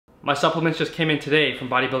My supplements just came in today from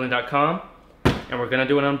bodybuilding.com, and we're gonna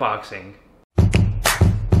do an unboxing.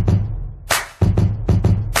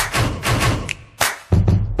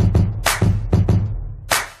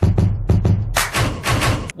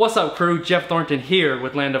 What's up, crew? Jeff Thornton here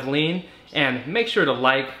with Land of Lean, and make sure to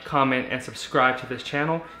like, comment, and subscribe to this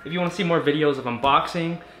channel if you want to see more videos of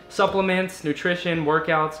unboxing, supplements, nutrition,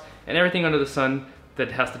 workouts, and everything under the sun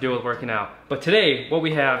that has to do with working out. But today, what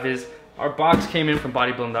we have is our box came in from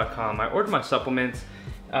bodybuilding.com. I ordered my supplements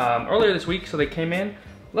earlier this week, so they came in.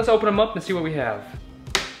 Let's open them up and see what we have.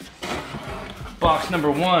 Box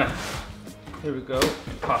number one. Here we go.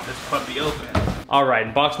 Pop this puppy open. All right,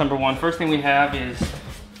 in box number one, first thing we have is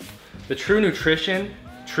the True Nutrition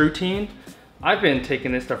True-Teen. I've been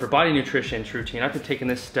taking this stuff for body nutrition, True-Teen. I've been taking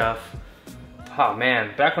this stuff, oh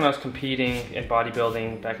man, back when I was competing in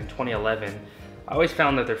bodybuilding back in 2011, I always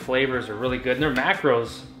found that their flavors are really good and their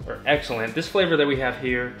macros are excellent. This flavor that we have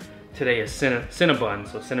here today is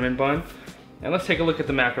Cinnabon, so cinnamon bun. And let's take a look at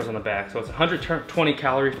the macros on the back. So it's 120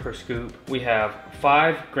 calories per scoop. We have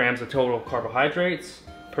 5 grams of total carbohydrates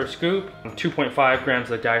per scoop, 2.5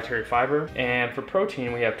 grams of dietary fiber, and for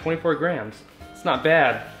protein we have 24 grams. It's not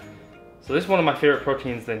bad. So this is one of my favorite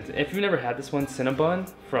proteins. If you've never had this one,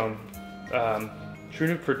 Cinnabon from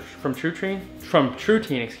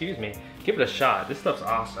True-Teen, excuse me, give it a shot. This stuff's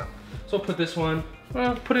awesome. So I'll put this one,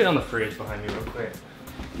 well, put it on the fridge behind me real quick.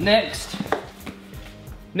 Next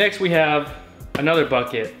we have another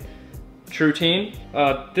bucket, True-Teen.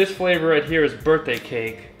 This flavor right here is birthday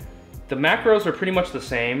cake. The macros are pretty much the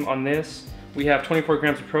same on this. We have 24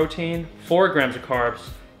 grams of protein, 4 grams of carbs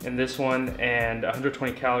in this one, and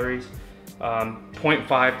 120 calories,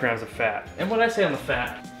 0.5 grams of fat. And what did I say on the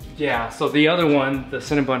fat? Yeah, so the other one, the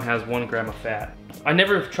Cinnabon, has 1 gram of fat. I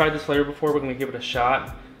never tried this flavor before. We're gonna give it a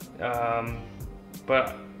shot.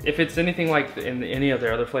 But if it's anything like in any of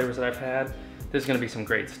their other flavors that I've had, this is gonna be some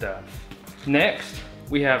great stuff. Next,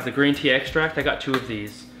 we have the green tea extract. I got 2 of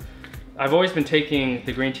these. I've always been taking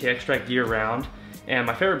the green tea extract year round, and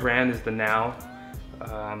my favorite brand is the Now.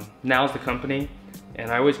 Now's the company,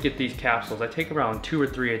 and I always get these capsules. I take around 2 or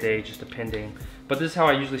 3 a day, just depending. But this is how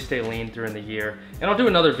I usually stay lean during the year. And I'll do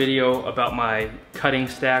another video about my cutting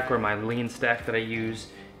stack or my lean stack that I use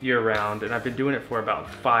year round, and I've been doing it for about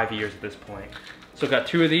 5 years at this point. So I've got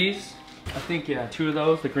 2 of these. I think, yeah, 2 of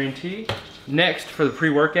those, the green tea. Next, for the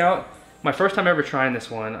pre-workout, my first time ever trying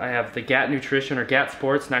this one, I have the GAT Nutrition or GAT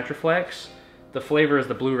Sports Nitroflex. The flavor is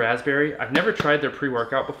the blue raspberry. I've never tried their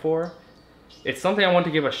pre-workout before. It's something I want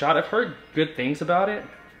to give a shot. I've heard good things about it,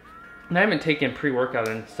 and I haven't taken pre-workout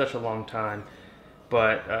in such a long time.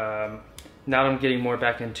 But now that I'm getting more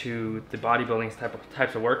back into the bodybuilding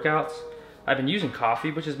types of workouts, I've been using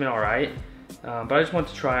coffee, which has been all right. But I just want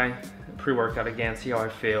to try pre-workout again, see how I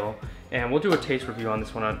feel. And we'll do a taste review on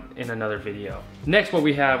this one in another video. Next, what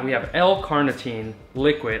we have L-carnitine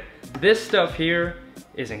liquid. This stuff here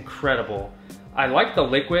is incredible. I like the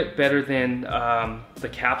liquid better than the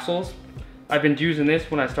capsules. I've been using this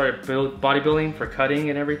when I started bodybuilding for cutting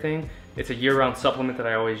and everything. It's a year-round supplement that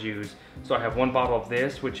I always use. So I have 1 bottle of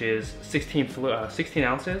this, which is 16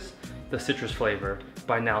 ounces, the citrus flavor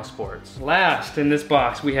by Now Sports. Last in this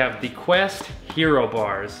box, we have the Quest Hero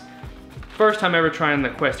Bars. First time ever trying the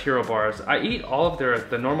Quest Hero Bars. I eat all of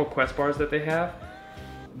the normal Quest bars that they have,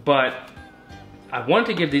 but I wanted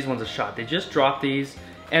to give these ones a shot. They just dropped these,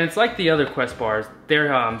 and it's like the other Quest bars.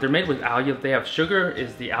 They're made with allulose. They have sugar,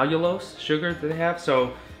 is the allulose sugar that they have,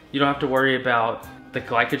 so you don't have to worry about the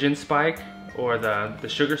glycogen spike or the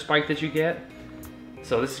sugar spike that you get.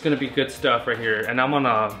 So this is gonna be good stuff right here. And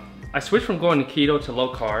I switched from going to keto to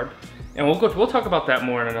low carb, and we'll talk about that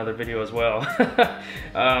more in another video as well,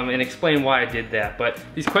 and explain why I did that. But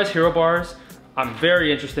these Quest Hero Bars, I'm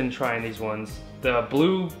very interested in trying these ones. The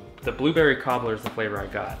blueberry cobbler is the flavor I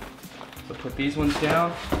got. So put these ones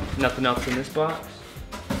down. Nothing else in this box.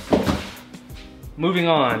 Moving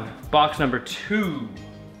on, box number 2.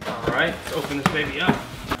 All right, let's open this baby up.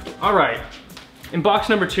 All right, in box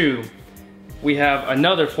number 2, we have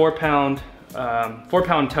another 4-pound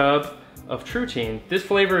tub of True-Teen. This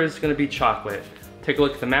flavor is gonna be chocolate. Take a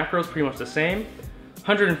look at the macros, pretty much the same.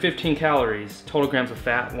 115 calories, total grams of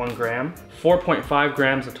fat, 1 gram. 4.5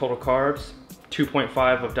 grams of total carbs,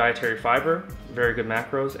 2.5 of dietary fiber, very good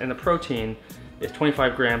macros. And the protein is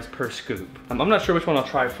 25 grams per scoop. I'm not sure which one I'll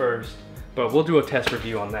try first, but we'll do a test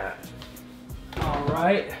review on that. All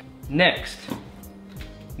right, next,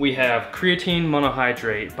 we have Creatine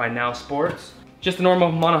Monohydrate by Now Sports. Just a normal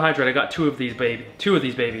monohydrate. I got 2 of these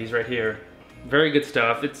babies right here. Very good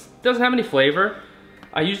stuff. It doesn't have any flavor.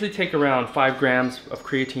 I usually take around 5 grams of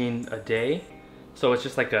creatine a day. So it's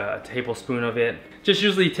just like a tablespoon of it. Just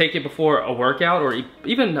usually take it before a workout, or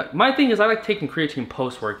even, my thing is I like taking creatine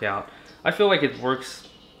post-workout. I feel like it works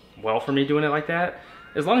well for me doing it like that.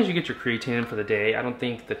 As long as you get your creatine in for the day, I don't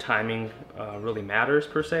think the timing really matters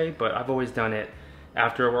per se, but I've always done it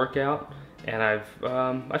after a workout, and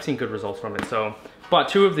I've seen good results from it. So bought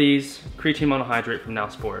 2 of these creatine monohydrate from Now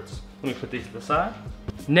Sports. Let me put these to the side.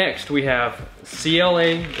 Next we have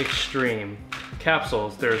CLA Extreme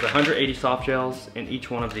capsules. There's 180 soft gels in each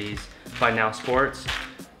one of these by Now Sports.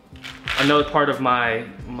 Another part of my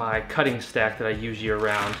cutting stack that I use year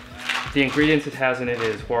round. The ingredients it has in it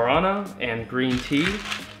is guarana and green tea.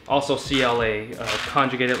 Also CLA,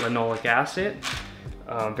 conjugated linoleic acid.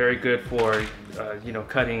 Very good for you know,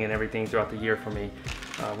 cutting and everything throughout the year for me.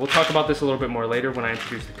 We'll talk about this a little bit more later when I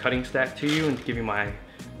introduce the cutting stack to you and give you my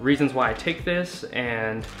reasons why I take this,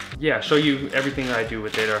 and yeah, show you everything that I do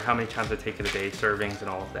with it, or how many times I take it a day, servings and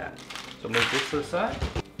all of that. So move this to the side.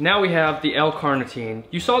 Now we have the L-carnitine.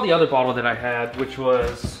 You saw the other bottle that I had, which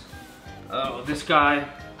was this guy,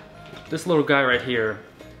 this little guy right here.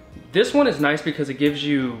 This one is nice because it gives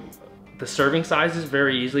you the serving sizes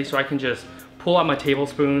very easily, so I can just pull out my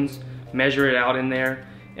tablespoons, measure it out in there,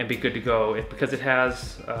 and be good to go. Because it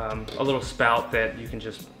has a little spout that you can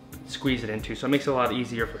just squeeze it into, so it makes it a lot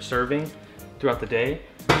easier for serving throughout the day.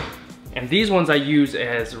 And these ones I use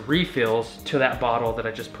as refills to that bottle that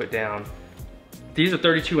I just put down. These are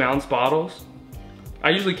 32-ounce bottles.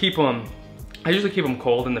 I usually keep them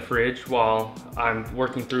cold in the fridge while I'm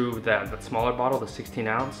working through that smaller bottle, the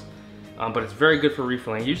 16-ounce. But it's very good for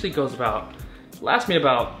refilling. It usually lasts me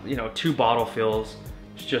about, you know, 2 bottle fills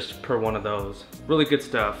just per one of those. Really good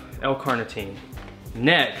stuff. L-carnitine.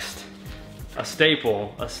 Next, a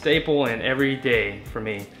staple and every day for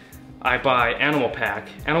me. I buy Animal Pak.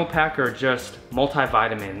 Animal Pak are just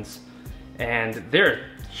multivitamins, and they're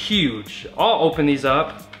huge. I'll open these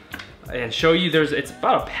up and show you. It's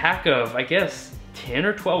about a pack of, I guess, 10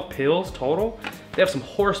 or 12 pills total. They have some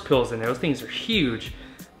horse pills in there. Those things are huge,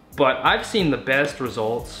 but I've seen the best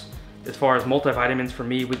results as far as multivitamins for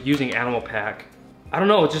me with using Animal Pak. I don't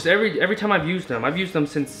know, just every time I've used them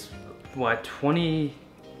since what,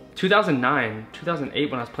 2009,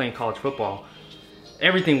 2008 when I was playing college football.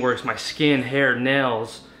 Everything works, my skin, hair,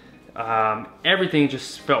 nails, everything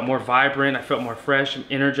just felt more vibrant. I felt more fresh and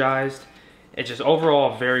energized. It's just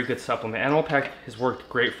overall a very good supplement. Animal Pak has worked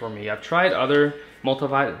great for me. I've tried other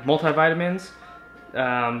multivitamins,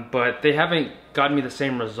 but they haven't gotten me the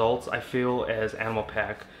same results, I feel, as Animal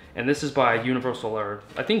Pak. And this is by Universal, or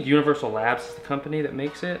I think Universal Labs is the company that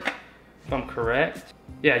makes it, if I'm correct.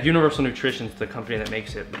 Yeah, Universal Nutrition is the company that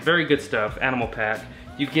makes it. Very good stuff, Animal Pak.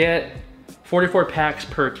 You get 44 packs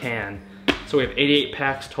per can. So we have 88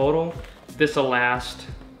 packs total. This will last,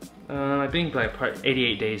 I think, like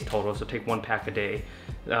 88 days total, so take 1 pack a day.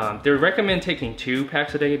 They recommend taking 2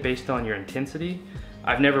 packs a day based on your intensity.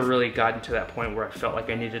 I've never really gotten to that point where I felt like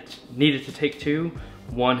I needed to take 2.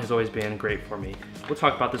 1 has always been great for me. We'll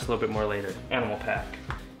talk about this a little bit more later. Animal Pak.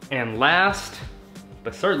 And last,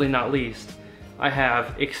 but certainly not least, I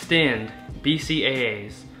have Extend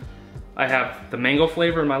BCAAs. I have the mango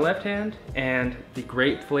flavor in my left hand and the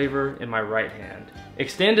grape flavor in my right hand.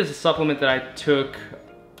 Extend is a supplement that I took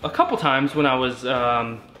a couple times when I was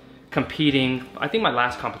competing. I think my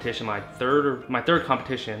last competition, my third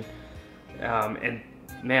competition, and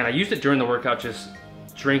man, I used it during the workout, just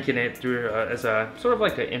drinking it through as a sort of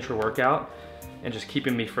like an intra workout, and just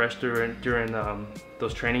keeping me fresh during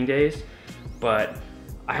those training days. But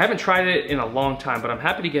I haven't tried it in a long time, but I'm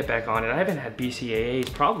happy to get back on it. I haven't had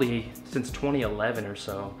BCAAs probably since 2011 or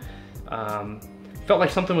so. Felt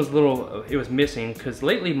like something was missing, because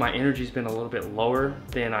lately my energy's been a little bit lower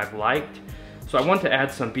than I've liked. So I wanted to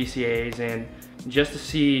add some BCAAs in just to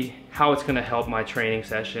see how it's gonna help my training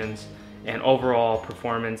sessions and overall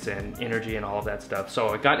performance and energy and all of that stuff. So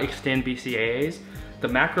I got Extend BCAAs. The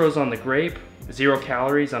macros on the grape, 0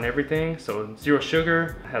 calories on everything, so 0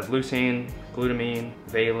 sugar, has leucine, glutamine,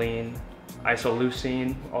 valine,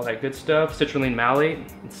 isoleucine, all that good stuff. Citrulline malate,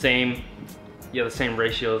 the same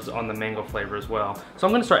ratios on the mango flavor as well. So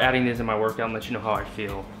I'm gonna start adding these in my workout and let you know how I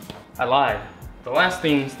feel. I lied. The last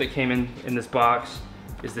things that came in this box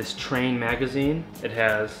is this Train magazine. It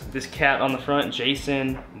has this cat on the front,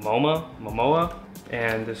 Jason Momoa,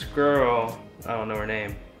 and this girl, I don't know her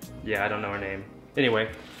name. Yeah, I don't know her name. Anyway,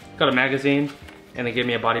 got a magazine, and they gave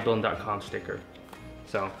me a bodybuilding.com sticker.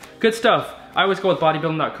 So, good stuff. I always go with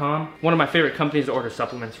bodybuilding.com. One of my favorite companies to order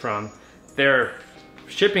supplements from. Their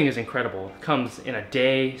shipping is incredible. It comes in a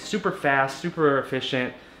day, super fast, super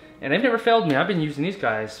efficient, and they've never failed me. I've been using these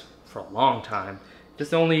guys for a long time. This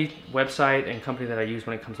is the only website and company that I use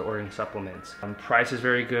when it comes to ordering supplements. Price is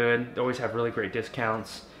very good. They always have really great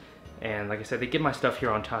discounts. And like I said, they get my stuff here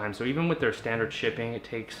on time. So even with their standard shipping,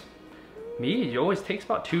 it always takes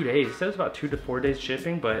about 2 days. It says about 2 to 4 days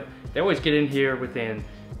shipping, but they always get in here within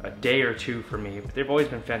a day or two for me. But they've always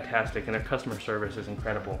been fantastic, and their customer service is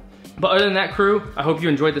incredible. But other than that, crew, I hope you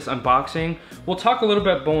enjoyed this unboxing. We'll talk a little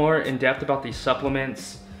bit more in depth about these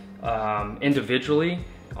supplements individually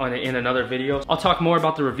in another video. I'll talk more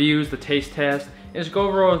about the reviews, the taste test, and just go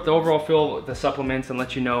over the overall feel of the supplements and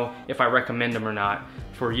let you know if I recommend them or not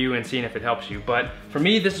for you and seeing if it helps you. But for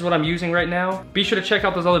me, this is what I'm using right now. Be sure to check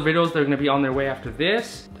out those other videos that are gonna be on their way after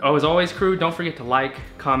this. Oh, as always, crew, don't forget to like,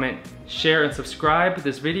 comment, share, and subscribe to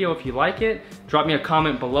this video if you like it. Drop me a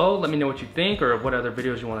comment below, let me know what you think or what other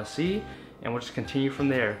videos you wanna see, and we'll just continue from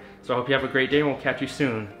there. So I hope you have a great day and we'll catch you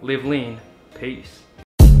soon. Live lean, peace.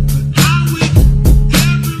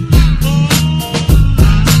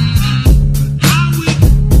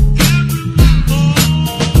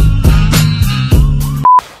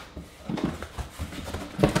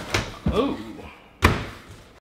 Oh.